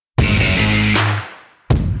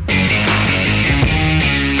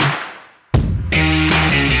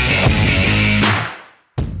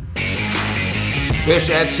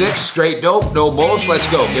Fish at 6, straight dope, no bullshit.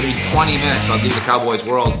 Let's go. Give me 20 minutes. I'll give you the Cowboys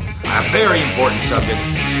world. A very important subject.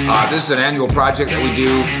 This is an annual project that we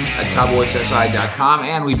do at cowboyssi.com,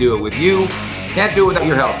 and we do it with you. Can't do it without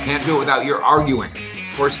your help. Can't do it without your arguing.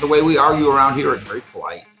 Of course, the way we argue around here, it's very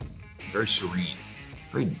polite, very serene,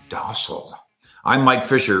 very docile. I'm Mike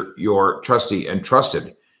Fisher, your trusty and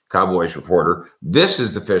trusted Cowboys reporter. This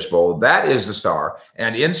is the Fishbowl. That is the Star.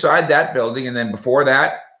 And inside that building, and then before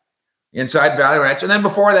that, inside Valley Ranch, and then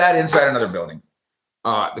before that, inside another building.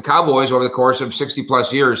 The Cowboys, over the course of 60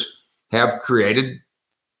 plus years, have created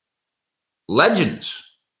legends.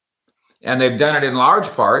 And they've done it in large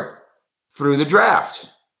part through the draft.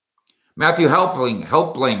 Matthew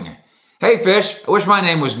Helpling. Hey, Fish, I wish my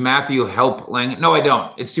name was Matthew Helpling. No, I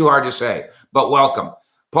don't. It's too hard to say, but welcome.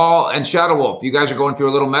 Paul and Shadow Wolf, you guys are going through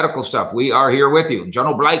a little medical stuff. We are here with you.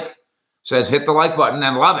 Jono Blake says, hit the like button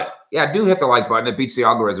and love it. Yeah, do hit the like button. It beats the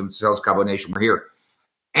algorithm. It tells Cowboy Nation we're here.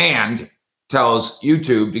 And tells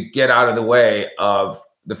YouTube to get out of the way of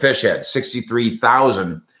the fish head,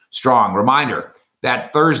 63,000 strong. Reminder,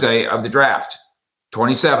 that Thursday of the draft,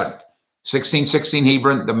 27th, 1616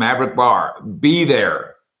 Hebron, the Maverick Bar. Be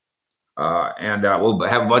there. And we'll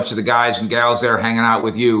have a bunch of the guys and gals there hanging out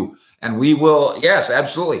with you. And we will, yes,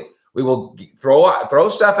 absolutely. We will throw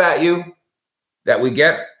stuff at you that we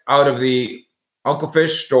get out of the Uncle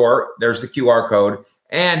Fish store. There's the QR code.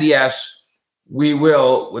 And yes, we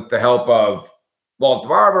will, with the help of Walt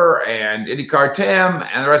Barber and IndyCar Tim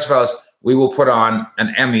and the rest of us, we will put on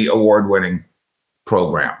an Emmy award-winning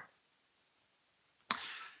program.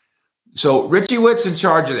 So Richie Witt's in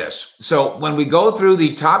charge of this. So when we go through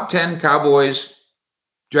the top 10 Cowboys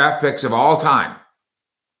draft picks of all time,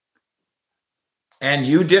 and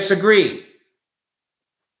you disagree,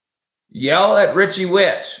 yell at Richie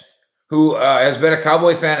Witt, who has been a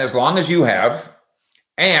Cowboy fan as long as you have,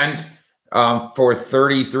 and for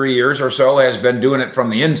 33 years or so has been doing it from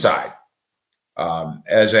the inside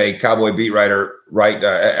as a Cowboy beat writer, right,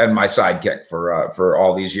 and my sidekick for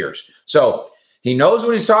all these years. So he knows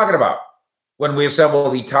what he's talking about when we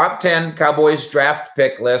assemble the top 10 Cowboys draft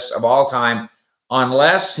pick list of all time,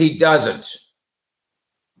 unless he doesn't,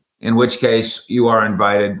 in which case you are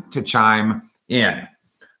invited to chime in.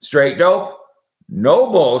 Straight dope,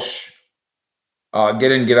 no bullshit.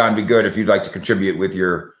 Get in, get on, be good if you'd like to contribute with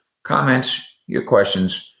your comments, your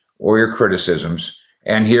questions, or your criticisms.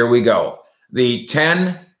 And here we go. The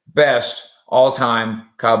 10 best all-time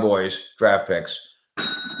Cowboys draft picks.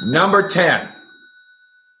 Number 10,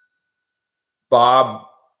 Bob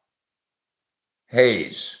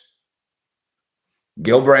Hayes.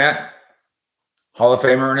 Gil Brandt, Hall of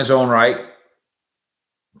Famer in his own right,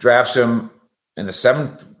 drafts him in the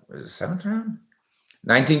seventh round?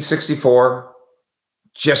 1964,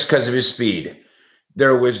 just because of his speed.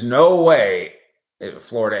 There was no way at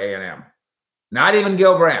Florida A&M, not even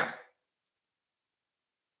Gil Brandt.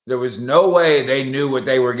 There was no way they knew what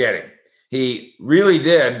they were getting. He really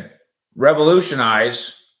did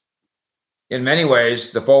revolutionize, in many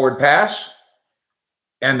ways, the forward pass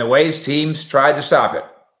and the ways teams tried to stop it.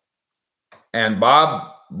 And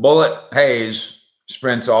Bob Bullet Hayes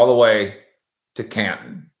sprints all the way to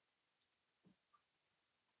Canton.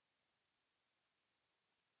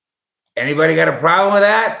 Anybody got a problem with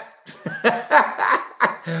that?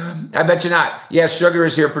 I bet you not. Yes, Sugar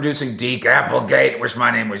is here producing Deke Applegate. Wish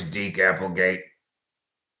my name was Deke Applegate.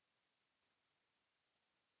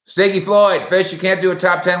 Stiggy Floyd, Fish, you can't do a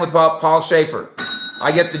top 10 with Paul Schaefer.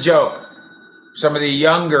 I get the joke. Some of the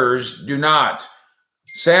youngers do not.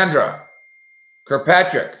 Sandra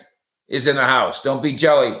Kirkpatrick is in the house. Don't be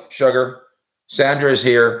jelly, Sugar. Sandra is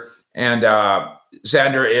here, and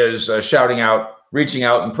Sandra is shouting out, reaching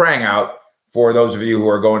out, and praying out for those of you who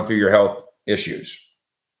are going through your health issues.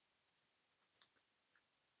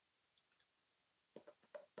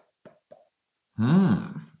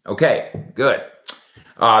 Okay, good.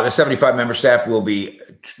 The 75-member staff will be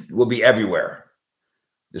everywhere.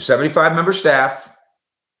 The 75-member staff,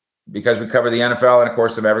 because we cover the NFL and, of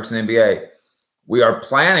course, the Mavericks and the NBA, we are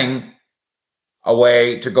planning a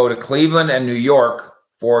way to go to Cleveland and New York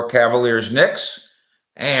for Cavaliers-Knicks,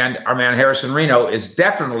 and our man Harrison Reno is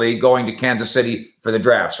definitely going to Kansas City for the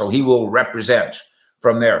draft, so he will represent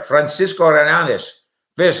from there. Francisco Hernandez,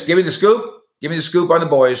 Fish, give me the scoop. Give me the scoop on the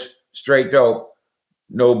boys. Straight dope.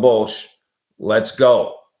 No bullshit. Let's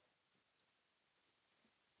go.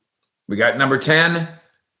 We got number 10,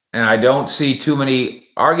 and I don't see too many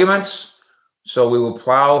arguments, so we will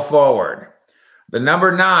plow forward. The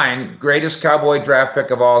number 9 greatest Cowboy draft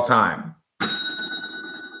pick of all time.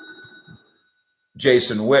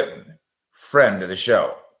 Jason Witten, friend of the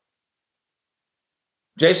show.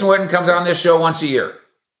 Jason Witten comes on this show once a year,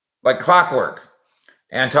 like clockwork,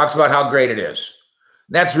 and talks about how great it is.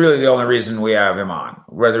 That's really the only reason we have him on.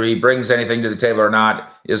 Whether he brings anything to the table or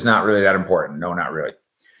not is not really that important. No, not really.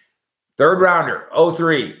 Third rounder,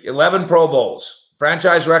 03, 11 Pro Bowls,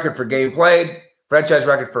 franchise record for game played, franchise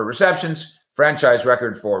record for receptions, franchise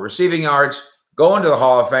record for receiving yards, going to the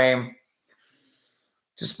Hall of Fame.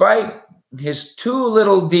 Despite his two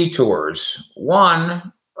little detours,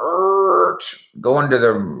 one, going to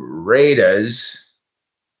the Raiders,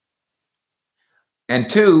 and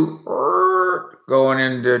two, going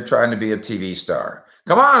into trying to be a TV star.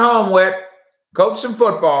 Come on home, Whit. Coach some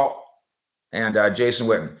football. And Jason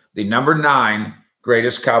Witten, the number 9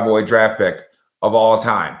 greatest Cowboy draft pick of all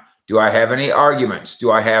time. Do I have any arguments?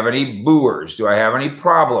 Do I have any booers? Do I have any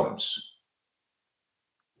problems?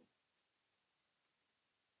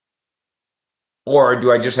 Or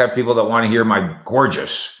do I just have people that want to hear my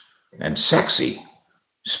gorgeous and sexy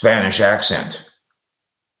Spanish accent?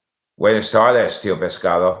 Buenas tardes, tío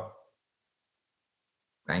Pescado.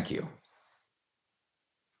 Thank you.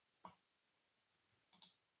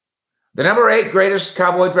 The number 8 greatest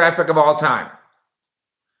Cowboy draft pick of all time.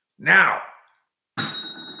 Now,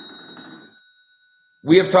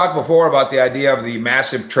 we have talked before about the idea of the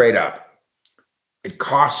massive trade up. It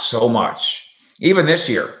costs so much. Even this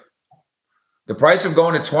year, the price of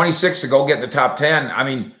going to 26 to go get in the top 10. I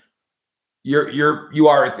mean, you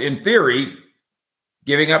are in theory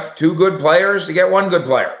giving up 2 good players to get 1 good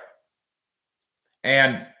player.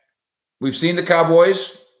 And we've seen the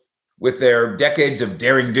Cowboys with their decades of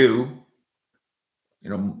daring do,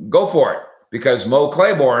 go for it, because Mo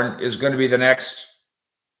Claiborne is going to be the next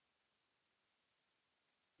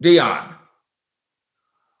Dion.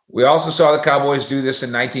 We also saw the Cowboys do this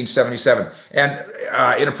in 1977. And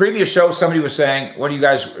in a previous show, somebody was saying, one of you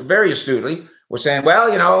guys very astutely was saying,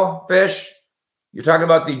 well, Fish, you're talking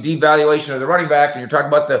about the devaluation of the running back and you're talking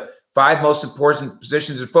about the 5 most important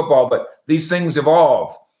positions in football, but these things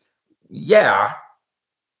evolve. Yeah,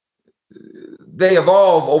 they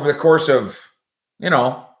evolve over the course of,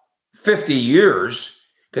 50 years.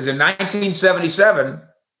 Because in 1977,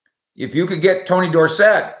 if you could get Tony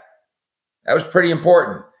Dorsett, that was pretty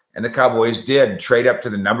important. And the Cowboys did trade up to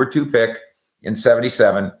the number 2 pick in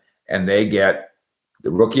 77, and they get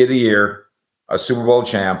the Rookie of the Year, a Super Bowl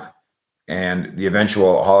champ, and the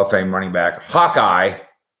eventual Hall of Fame running back, Hawkeye,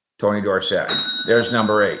 Tony Dorsett. There's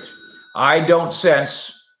number 8. I don't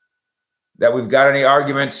sense that we've got any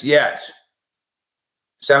arguments yet.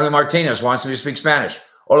 Samuel Martinez wants me to speak Spanish.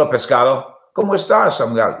 Hola, pescado. ¿Cómo estás,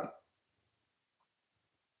 Samuel?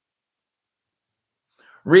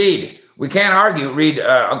 Reed, we can't argue. Read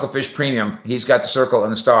Uncle Fish Premium. He's got the circle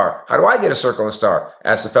and the star. How do I get a circle and a star?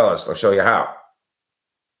 Ask the fellas. They'll show you how.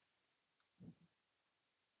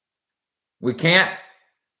 We can't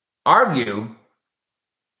argue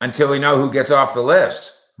until we know who gets off the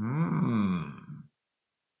list.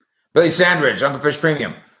 Billy Sandridge, Uncle Fish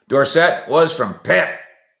Premium. Dorsett was from Pitt.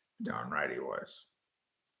 Darn right he was.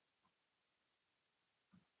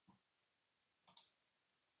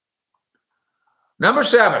 Number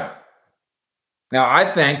 7. Now, I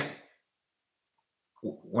think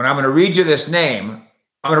when I'm going to read you this name,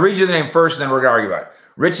 I'm going to read you the name first, and then we're going to argue about it.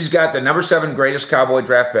 Richie's got the number 7 greatest Cowboy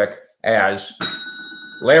draft pick as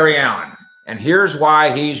Larry Allen. And here's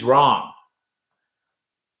why he's wrong.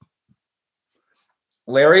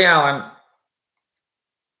 Larry Allen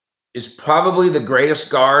is probably the greatest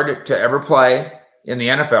guard to ever play in the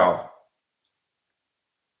NFL,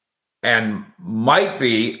 and might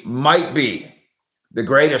be the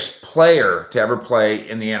greatest player to ever play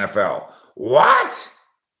in the NFL. What?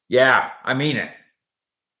 Yeah, I mean it.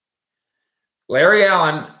 Larry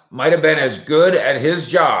Allen might have been as good at his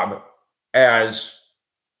job as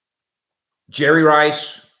Jerry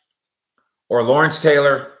Rice or Lawrence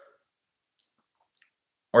Taylor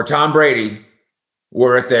or Tom Brady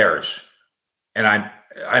were at theirs. And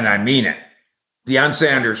I mean it. Deion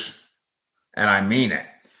Sanders, and I mean it.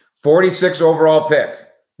 46 overall pick,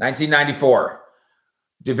 1994.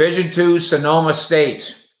 Division II, Sonoma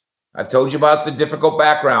State. I've told you about the difficult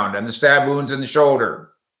background and the stab wounds in the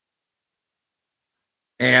shoulder.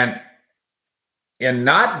 And in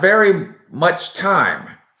not very much time,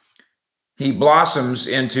 he blossoms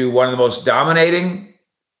into one of the most dominating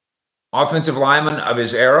offensive linemen of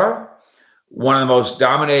his era, one of the most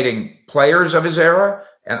dominating players of his era,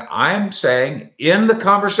 and I'm saying in the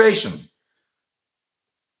conversation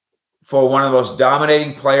for one of the most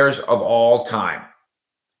dominating players of all time.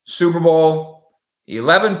 Super Bowl,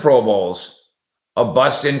 11 Pro Bowls, a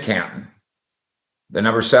bust in Canton. The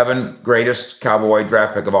number 7 greatest Cowboy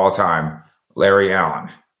draft pick of all time, Larry Allen.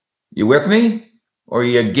 You with me? or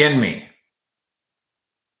you gin me?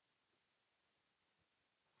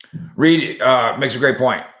 Reed makes a great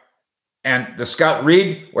point. And the scout,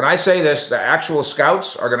 Reed, when I say this, the actual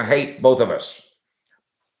scouts are going to hate both of us.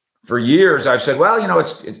 For years, I've said, well,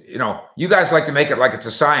 you guys like to make it like it's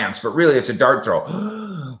a science, but really it's a dart throw.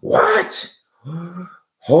 What?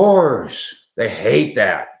 Whores. They hate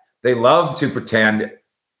that. They love to pretend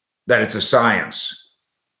that it's a science,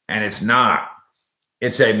 and it's not.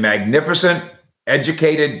 It's a magnificent,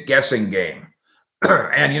 educated guessing game.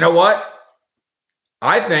 And you know what?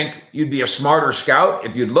 I think you'd be a smarter scout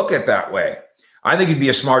if you'd look at it that way. I think you'd be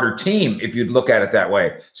a smarter team if you'd look at it that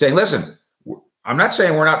way, saying, listen, I'm not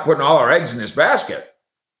saying we're not putting all our eggs in this basket,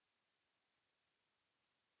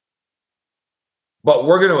 but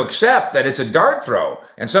we're going to accept that it's a dart throw,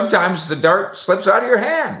 and sometimes the dart slips out of your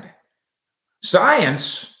hand.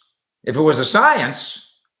 Science, if it was a science,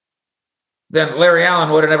 then Larry Allen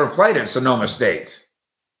would have never played at Sonoma State.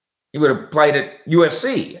 He would have played at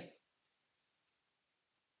USC.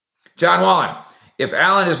 John Wallen, if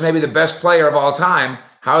Allen is maybe the best player of all time,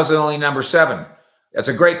 how is it only number 7? That's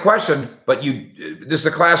a great question, but this is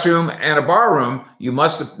a classroom and a bar room. You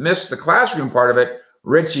must have missed the classroom part of it.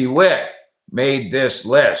 Richie Witt made this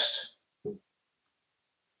list.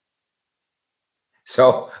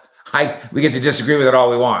 So we get to disagree with it all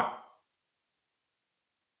we want.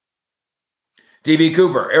 D.B.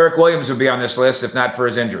 Cooper, Eric Williams would be on this list if not for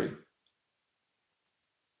his injury.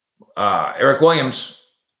 Eric Williams,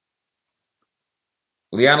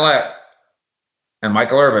 Leon Lett, and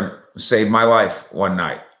Michael Irvin saved my life one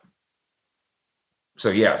night. So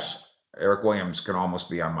yes, Eric Williams can almost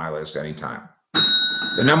be on my list anytime.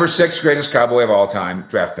 The number 6 greatest Cowboy of all time,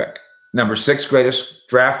 draft pick. Number 6 greatest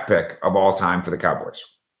draft pick of all time for the Cowboys.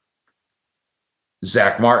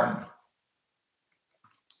 Zach Martin.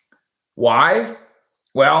 Why?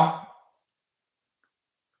 Well,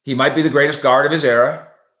 he might be the greatest guard of his era.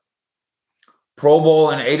 Pro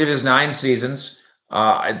Bowl in 8 of his 9 seasons.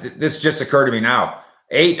 This just occurred to me now.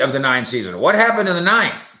 8 of the 9 seasons. What happened in the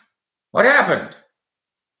 9th? What happened?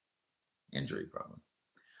 Injury problem.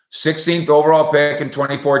 16th overall pick in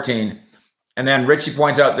 2014. And then Richie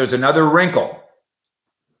points out there's another wrinkle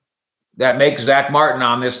that makes Zach Martin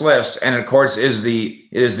on this list. And of course, it is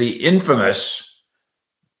the infamous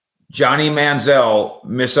Johnny Manziel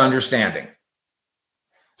misunderstanding.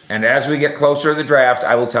 And as we get closer to the draft,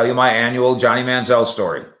 I will tell you my annual Johnny Manziel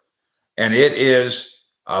story. And it is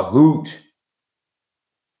a hoot.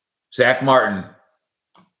 Zach Martin,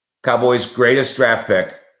 Cowboys' greatest draft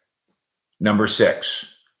pick, number 6.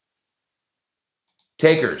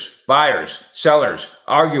 Takers, buyers, sellers,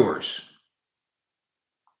 arguers.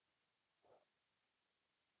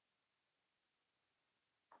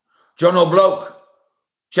 Jono Bloke,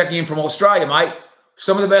 checking in from Australia, Mike.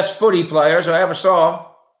 Some of the best footy players I ever saw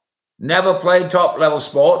never played top-level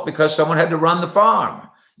sport because someone had to run the farm.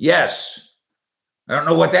 Yes. I don't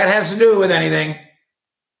know what that has to do with anything,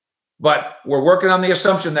 but we're working on the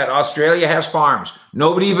assumption that Australia has farms.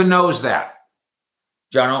 Nobody even knows that.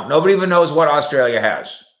 John, nobody even knows what Australia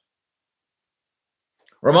has.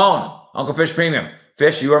 Ramon, Uncle Fish Premium.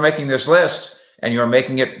 Fish, you are making this list, and you are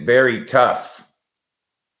making it very tough.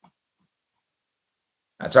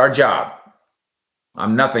 That's our job.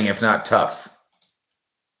 I'm nothing if not tough.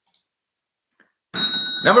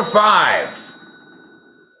 Number 5.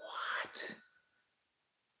 What?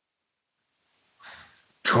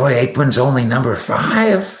 Troy Aikman's only number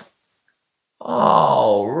 5?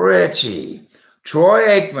 Oh, Richie. Troy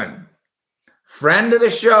Aikman, friend of the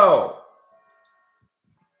show.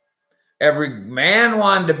 Every man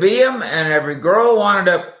wanted to be him, and every girl wanted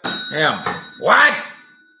to him. What?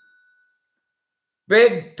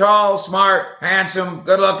 Big, tall, smart, handsome,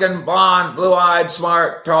 good-looking, blonde, blue-eyed,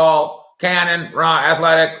 smart, tall, cannon, run,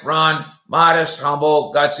 athletic, run, modest,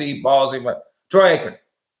 humble, gutsy, ballsy. Troy Aikman.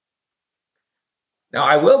 Now,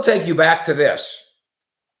 I will take you back to this.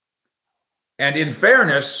 And in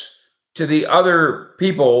fairness to the other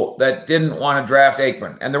people that didn't want to draft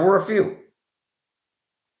Aikman, and there were a few.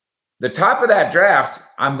 The top of that draft,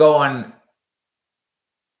 I'm going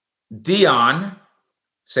Deion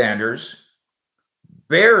Sanders,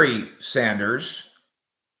 Barry Sanders,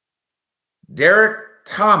 Derek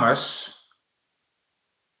Thomas,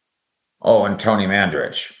 and Tony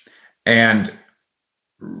Mandrich. And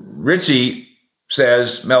Richie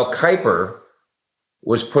says Mel Kiper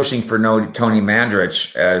was pushing for Tony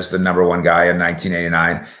Mandrich as the number 1 guy in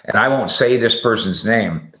 1989. And I won't say this person's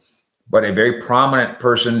name, but a very prominent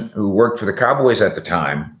person who worked for the Cowboys at the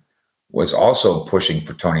time was also pushing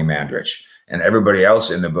for Tony Mandrich. And everybody else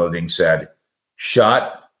in the building said,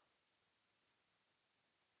 shut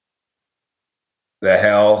the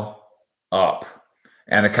hell up.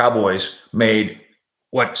 And the Cowboys made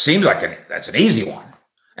what seems like that's an easy one.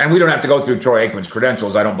 And we don't have to go through Troy Aikman's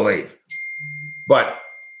credentials, I don't believe. But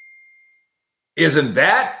isn't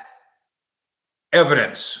that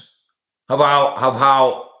evidence of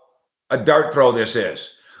how a dart throw this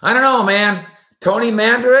is? I don't know, man. Tony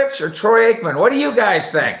Mandarich or Troy Aikman? What do you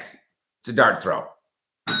guys think? It's a dart throw.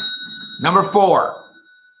 Number 4.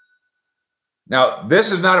 Now,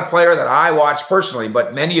 this is not a player that I watch personally,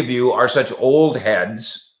 but many of you are such old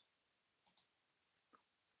heads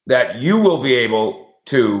that you will be able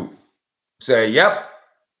to say, yep,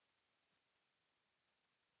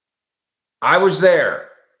 I was there.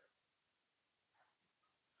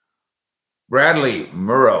 Bradley,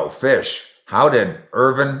 Murrow, Fish. How did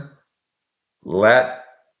Irvin, Lett,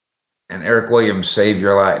 and Eric Williams save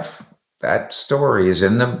your life? That story is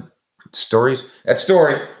in the stories. That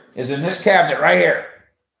story is in this cabinet right here.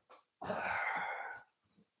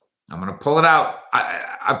 I'm going to pull it out.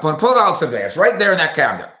 I'm going to pull it out someday. It's right there in that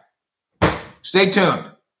cabinet. Stay tuned.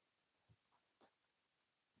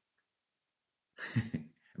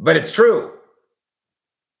 But it's true.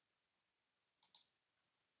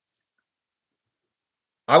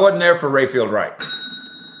 I wasn't there for Rayfield Wright.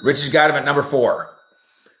 Richie's got him at number 4.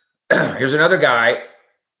 Here's another guy.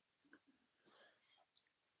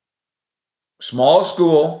 Small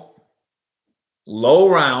school, low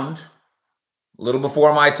round, a little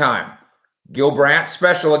before my time. Gil Brandt,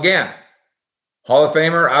 special again. Hall of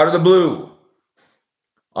Famer out of the blue.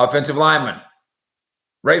 Offensive lineman.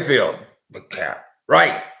 Rayfield, the cat.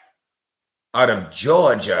 Right. Out of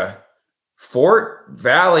Georgia, Fort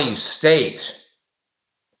Valley State.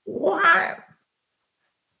 What?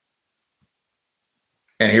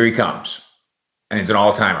 And here he comes. And he's an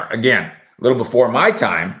all-timer. Again, a little before my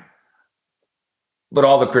time, but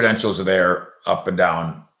all the credentials are there up and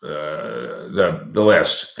down the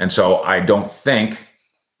list. And so I don't think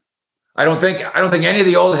any of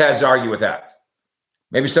the old heads argue with that.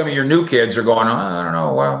 Maybe some of your new kids are going, I don't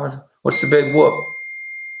know, what's the big whoop?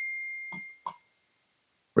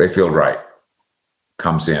 Rayfield Wright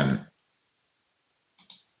comes in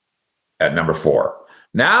at number 4.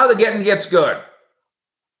 Now the getting gets good.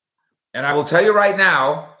 And I will tell you right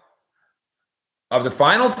now, of the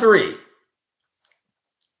final 3,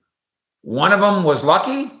 one of them was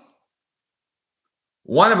lucky,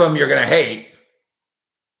 one of them you're going to hate,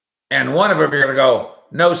 and one of them you're going to go,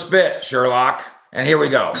 no spit, Sherlock. And here we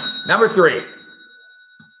go. Number 3,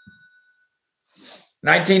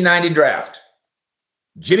 1990 draft.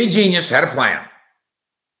 Jimmy Genius had a plan.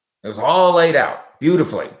 It was all laid out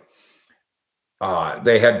beautifully.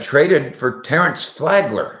 They had traded for Terrence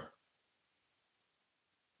Flagler.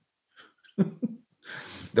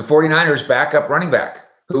 The 49ers backup running back,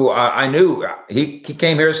 who I knew. He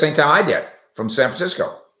came here the same time I did from San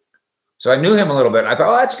Francisco. So I knew him a little bit. I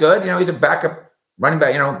thought, that's good. He's a backup running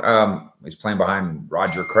back. He's playing behind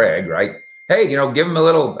Roger Craig, right? Hey, give him a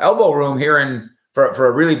little elbow room here for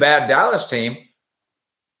a really bad Dallas team.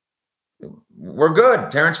 We're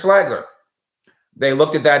good. Terrence Flagler. They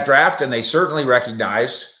looked at that draft and they certainly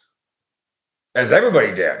recognized, as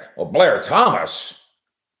everybody did, well, Blair Thomas.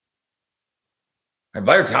 And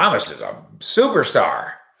Blair Thomas is a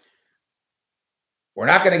superstar. We're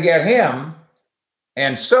not going to get him.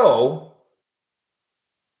 And so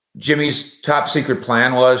Jimmy's top secret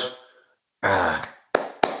plan was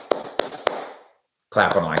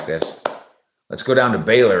clapping like this. Let's go down to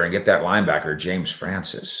Baylor and get that linebacker, James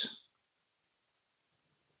Francis.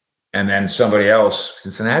 And then somebody else,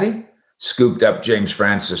 Cincinnati, scooped up James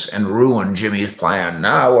Francis and ruined Jimmy's plan.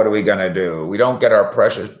 Now, what are we going to do? We don't get our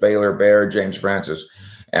precious Baylor Bear, James Francis,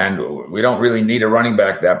 and we don't really need a running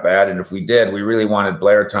back that bad. And if we did, we really wanted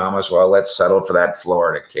Blair Thomas. Well, let's settle for that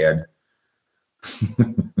Florida kid.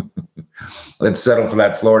 Let's settle for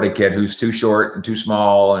that Florida kid who's too short and too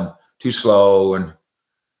small and too slow. And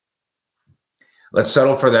let's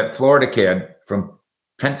settle for that Florida kid from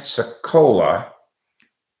Pensacola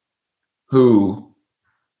who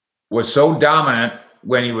was so dominant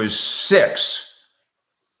when he was 6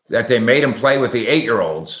 that they made him play with the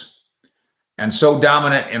 8-year-olds, and so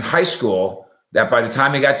dominant in high school that by the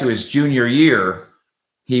time he got to his junior year,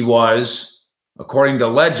 he was, according to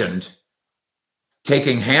legend,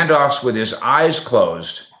 taking handoffs with his eyes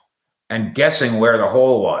closed and guessing where the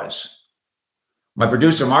hole was. My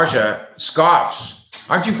producer, Marcia, scoffs.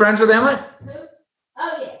 Aren't you friends with Emmett?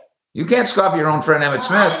 Oh, yeah. You can't scoff your own friend, Emmett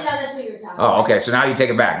Smith. I didn't know that's what you were talking about. Oh, okay. So now you take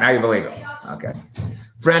it back. Now you believe it. Okay.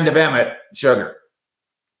 Friend of Emmett, Sugar.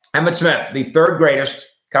 Emmett Smith, the 3rd greatest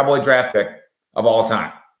Cowboy draft pick of all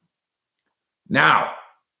time. Now,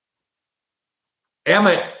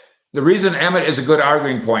 Emmett the reason Emmett is a good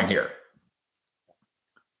arguing point here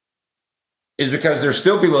is because there's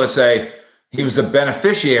still people that say he was the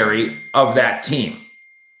beneficiary of that team.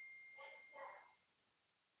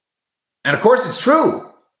 And of course, it's true.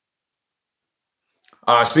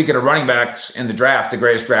 Speaking of running backs in the draft, the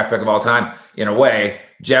greatest draft pick of all time, in a way,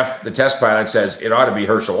 Jeff, the test pilot, says it ought to be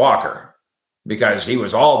Herschel Walker because he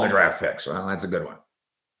was all the draft picks. Well, that's a good one.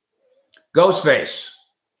 Ghostface.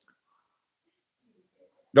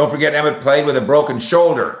 Don't forget Emmett played with a broken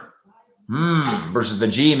shoulder versus the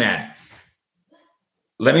G-Men.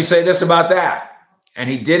 Let me say this about that. And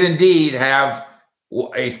he did indeed have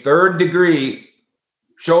a third-degree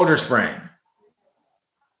shoulder sprain.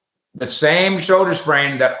 The same shoulder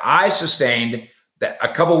sprain that I sustained that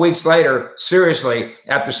a couple weeks later, seriously,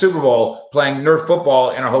 at the Super Bowl, playing Nerf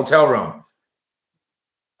football in a hotel room.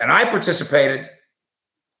 And I participated.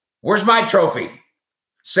 Where's my trophy?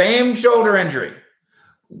 Same shoulder injury.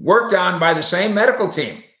 Worked on by the same medical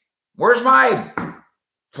team. Where's my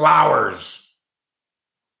flowers?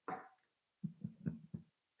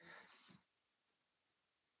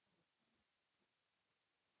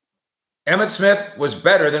 Emmitt Smith was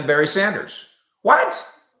better than Barry Sanders. What?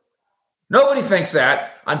 Nobody thinks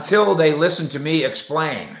that until they listen to me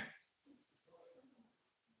explain.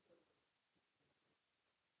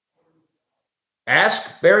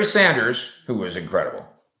 Ask Barry Sanders, who was incredible,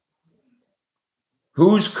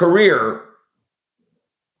 whose career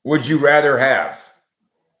would you rather have?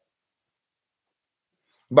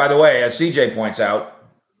 By the way, as CJ points out,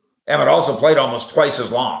 Emmett also played almost twice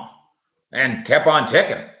as long and kept on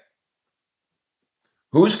ticking.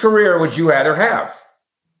 Whose career would you rather have?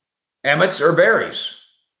 Emmett's or Barry's?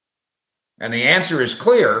 And the answer is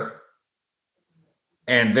clear,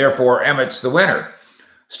 and therefore Emmett's the winner.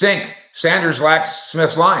 Stink, Sanders lacks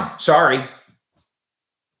Smith's line. Sorry.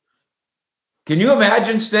 Can you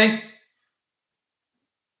imagine, Stink,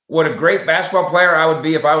 what a great basketball player I would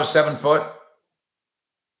be if I was 7 foot?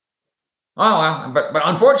 Oh, well, but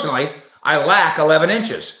unfortunately, I lack 11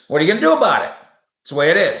 inches. What are you going to do about it? It's the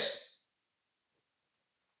way it is.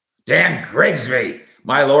 Dan Grigsby.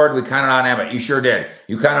 My Lord, we counted on Emmett. You sure did.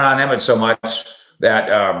 You counted on Emmett so much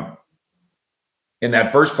that in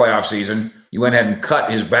that first playoff season, you went ahead and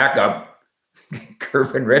cut his backup,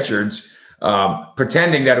 Kirvin Richards,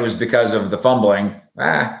 pretending that it was because of the fumbling.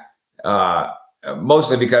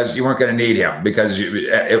 Mostly because you weren't going to need him, because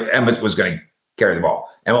Emmett was going to carry the ball.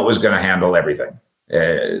 Emmett was going to handle everything.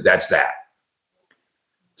 That's that.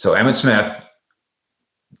 So Emmitt Smith,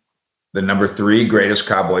 the number 3 greatest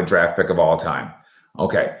Cowboy draft pick of all time.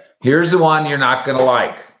 Okay, here's the one you're not going to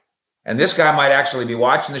like. And this guy might actually be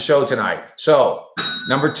watching the show tonight. So,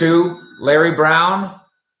 number 2, Larry Brown.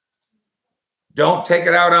 Don't take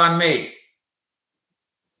it out on me.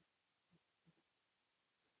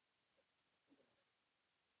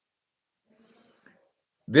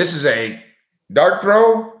 This is a dart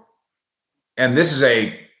throw, and this is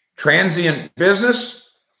a transient business.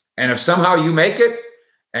 And if somehow you make it,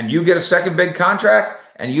 and you get a second big contract,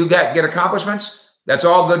 and you get accomplishments, that's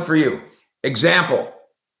all good for you. Example.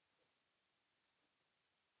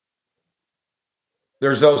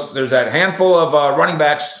 There's that handful of running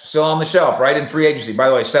backs still on the shelf, right, in free agency. By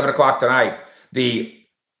the way, 7 o'clock tonight. The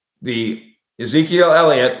Ezekiel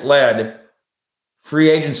Elliott led free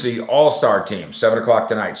agency all-star team, 7 o'clock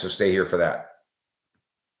tonight. So stay here for that.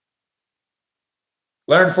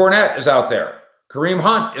 Leonard Fournette is out there. Kareem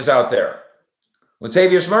Hunt is out there.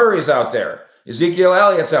 Latavius Murray is out there. Ezekiel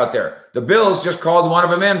Elliott's out there. The Bills just called one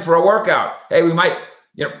of them in for a workout. Hey, we might,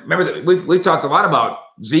 remember that we've talked a lot about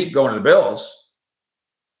Zeke going to the Bills.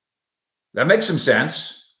 That makes some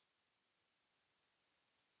sense.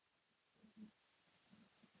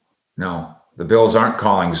 No, the Bills aren't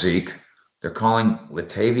calling Zeke. They're calling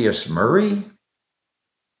Latavius Murray.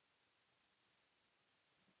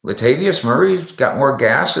 Latavius Murray's got more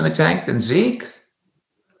gas in the tank than Zeke.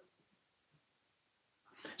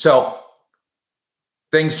 So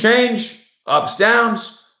things change, ups,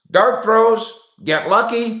 downs, dart throws, get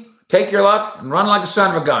lucky, take your luck, and run like a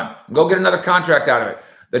son of a gun. And go get another contract out of it.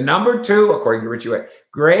 The number 2, according to Richie White,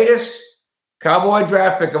 greatest Cowboy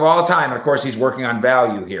draft pick of all time. And of course, he's working on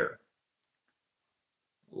value here.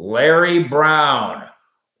 Larry Brown.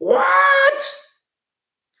 What?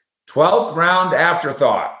 12th round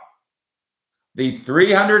afterthought. The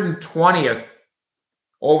 320th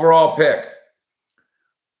overall pick.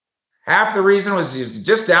 Half the reason was he's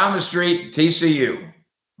just down the street, TCU.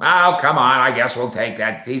 Oh, come on. I guess we'll take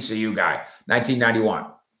that TCU guy. 1991.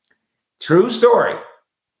 True story.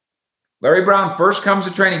 Larry Brown first comes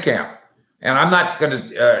to training camp. And I'm not going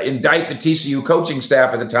to indict the TCU coaching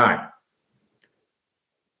staff at the time.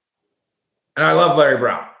 and I love Larry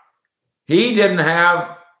Brown. He didn't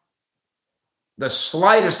have the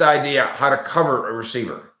slightest idea how to cover a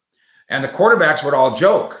receiver. And the quarterbacks would all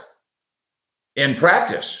joke in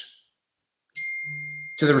practice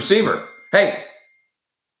to the receiver, hey,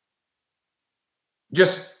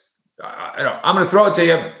 just, I'm going to throw it to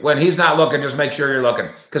you when he's not looking, just make sure you're looking,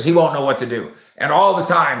 because he won't know what to do. And all the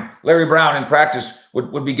time, Larry Brown in practice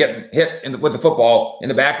would be getting hit with the football in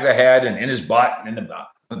the back of the head and in his butt and in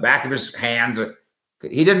the back of his hands.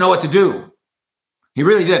 He didn't know what to do. He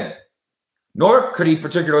really didn't. Nor could he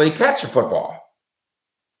particularly catch a football.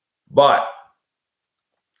 But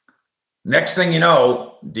next thing you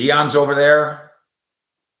know, Dion's over there.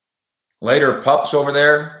 Later, Pup's over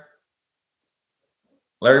there.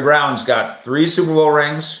 Larry Brown's got 3 Super Bowl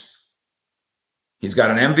rings. He's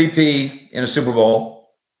got an MVP in a Super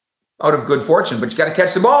Bowl out of good fortune, but you got to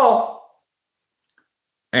catch the ball.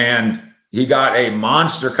 And he got a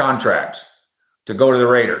monster contract to go to the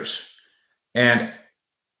Raiders. And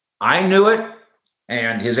I knew it,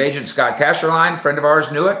 and his agent, Scott Casherline, friend of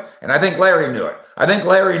ours, knew it, and I think Larry knew it. I think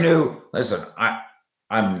Larry knew, listen,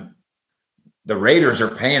 the Raiders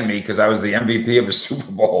are paying me because I was the MVP of a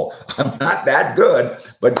Super Bowl. I'm not that good,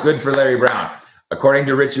 but good for Larry Brown. According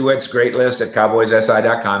to Richie Witt's great list at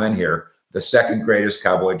cowboyssi.com and here, the second greatest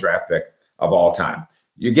Cowboy draft pick of all time.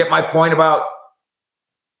 You get my point about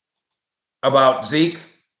Zeke?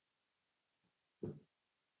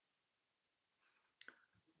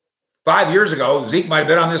 5 years ago, Zeke might have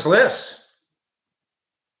been on this list.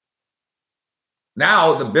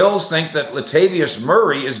 Now the Bills think that Latavius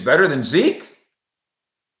Murray is better than Zeke.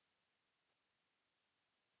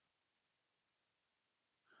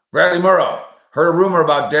 Bradley Murrow, heard a rumor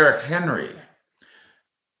about Derrick Henry.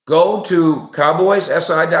 Go to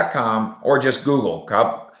cowboyssi.com or just Google.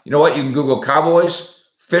 You know what? You can Google Cowboys,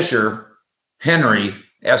 Fisher, Henry,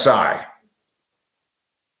 SI.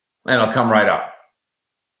 And it'll come right up.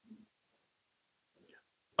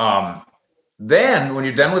 Then when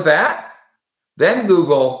you're done with that, then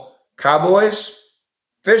Google Cowboys,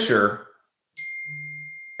 Fisher,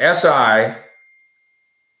 SI,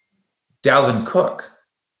 Dalvin Cook.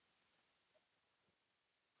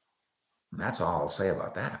 That's all I'll say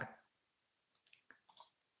about that.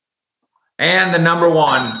 And the number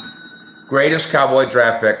 1 greatest Cowboy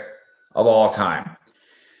draft pick of all time.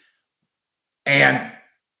 And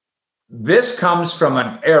this comes from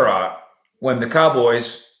an era when the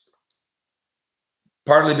Cowboys,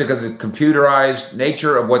 partly because of the computerized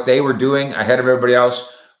nature of what they were doing ahead of everybody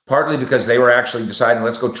else, partly because they were actually deciding,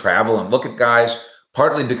 let's go travel and look at guys,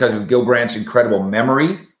 partly because of Gil Brandt's incredible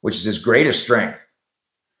memory, which is his greatest strength.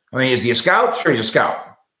 I mean, is he a scout? Sure, he's a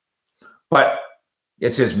scout. But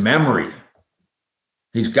it's his memory.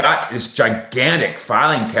 He's got this gigantic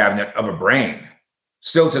filing cabinet of a brain,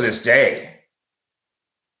 still to this day.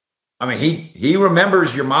 I mean, he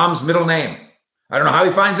remembers your mom's middle name. I don't know how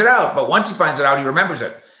he finds it out, but once he finds it out, he remembers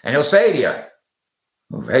it. And he'll say to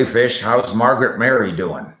you, hey, Fish, how's Margaret Mary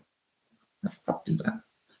doing? The fuck did that?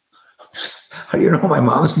 How do you know my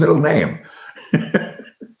mom's middle name?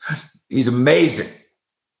 He's amazing.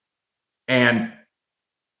 And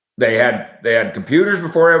they had computers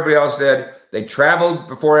before everybody else did. They traveled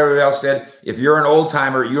before everybody else did. If you're an old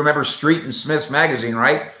timer, you remember Street and Smith's magazine,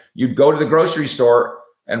 right? You'd go to the grocery store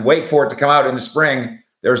and wait for it to come out in the spring.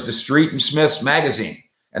 There's the Street and Smith's magazine.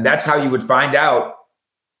 And that's how you would find out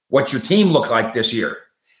what your team looked like this year.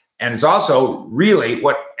 And it's also really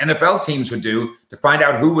what NFL teams would do to find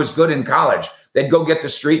out who was good in college. They'd go get the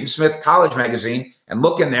Street and Smith college magazine and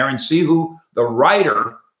look in there and see who the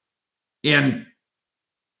writer in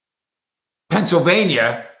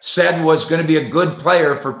Pennsylvania said was going to be a good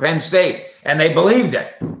player for Penn State. And they believed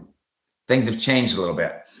it. Things have changed a little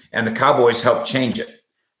bit. And the Cowboys helped change it.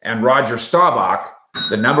 And Roger Staubach,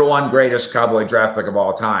 the number 1 greatest Cowboy draft pick of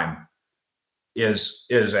all time, is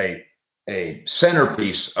a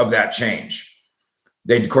centerpiece of that change.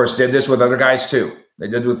 They, of course, did this with other guys, too. They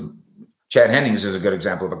did with Chad Hennings is a good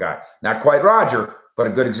example of a guy. Not quite Roger, but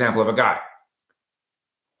a good example of a guy.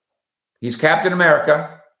 He's Captain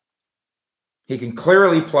America. He can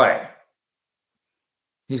clearly play.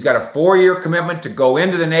 He's got a 4-year commitment to go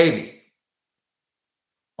into the Navy.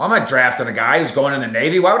 Well, I'm not drafting a guy who's going in the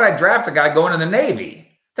Navy. Why would I draft a guy going in the Navy?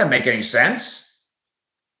 Doesn't make any sense.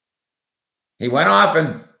 He went off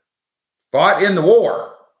and fought in the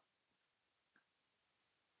war.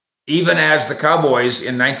 Even as the Cowboys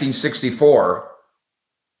in 1964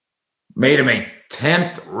 made him a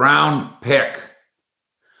 10th round pick.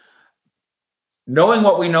 Knowing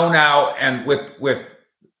what we know now and with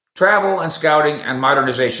travel and scouting and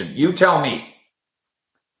modernization, you tell me,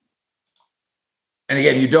 and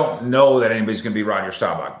again, you don't know that anybody's going to be Roger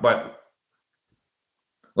Staubach, but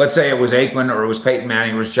let's say it was Aikman or it was Peyton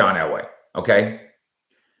Manning or it was John Elway, okay?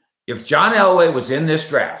 If John Elway was in this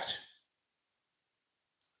draft,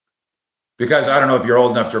 because I don't know if you're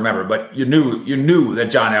old enough to remember, but you knew that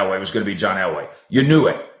John Elway was going to be John Elway. You knew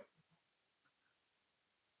it.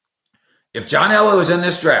 If John Elway was in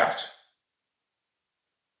this draft,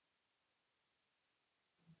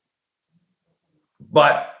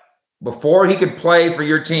 but before he could play for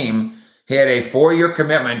your team, he had a 4-year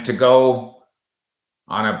commitment to go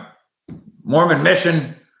on a Mormon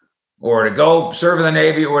mission or to go serve in the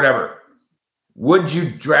Navy or whatever, would you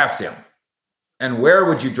draft him? And where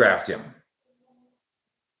would you draft him?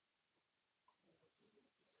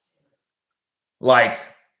 Like,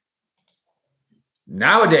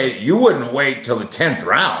 nowadays, you wouldn't wait till the 10th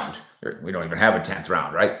round. We don't even have a 10th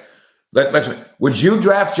round, right? Would you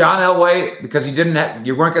draft John Elway because you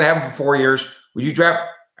weren't going to have him for 4 years? Would you draft?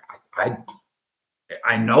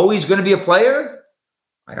 I know he's going to be a player.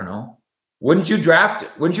 I don't know. Wouldn't you draft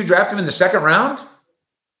him in the 2nd round?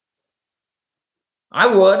 I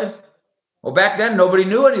would. Well, back then, nobody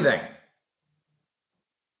knew anything.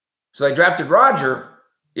 So they drafted Roger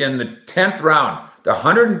in the 10th round, the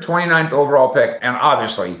 129th overall pick. And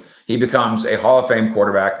obviously, he becomes a Hall of Fame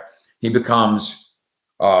quarterback. He becomes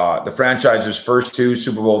the franchise's first 2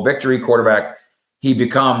 Super Bowl victory quarterback. He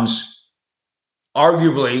becomes,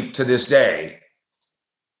 arguably to this day,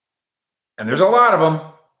 and there's a lot of them,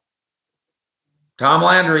 Tom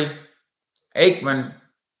Landry, Aikman,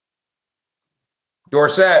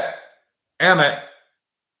 Dorsett, Emmett,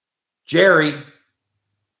 Jerry,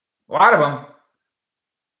 a lot of them.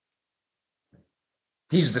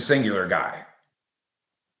 He's the singular guy.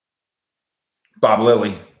 Bob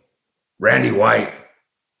Lilly, Randy White.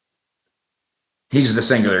 He's the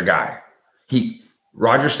singular guy.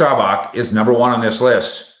 Roger Staubach is number 1 on this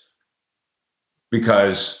list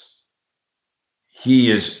because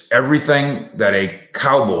he is everything that a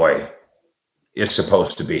cowboy is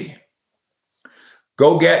supposed to be.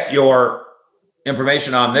 Go get your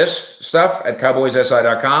information on this stuff at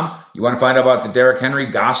cowboyssi.com. You want to find out about the Derrick Henry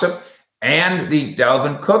gossip and the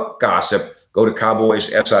Dalvin Cook gossip, go to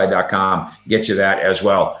cowboyssi.com. Get you that as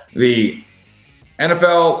well. The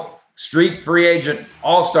NFL Street Free Agent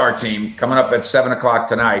All-Star Team coming up at 7 o'clock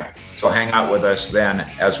tonight. So hang out with us then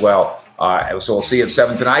as well. So we'll see you at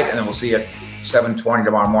 7 tonight, and then we'll see you at 7:20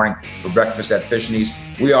 tomorrow morning for breakfast at Fish and East.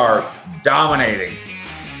 We are dominating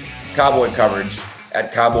Cowboy coverage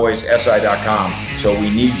at cowboyssi.com. So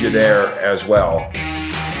we need you there as well.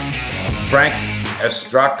 Frank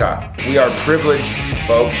Estraka, we are privileged,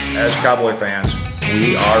 folks, as Cowboy fans.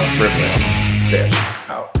 We are privileged. Fish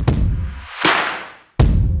out.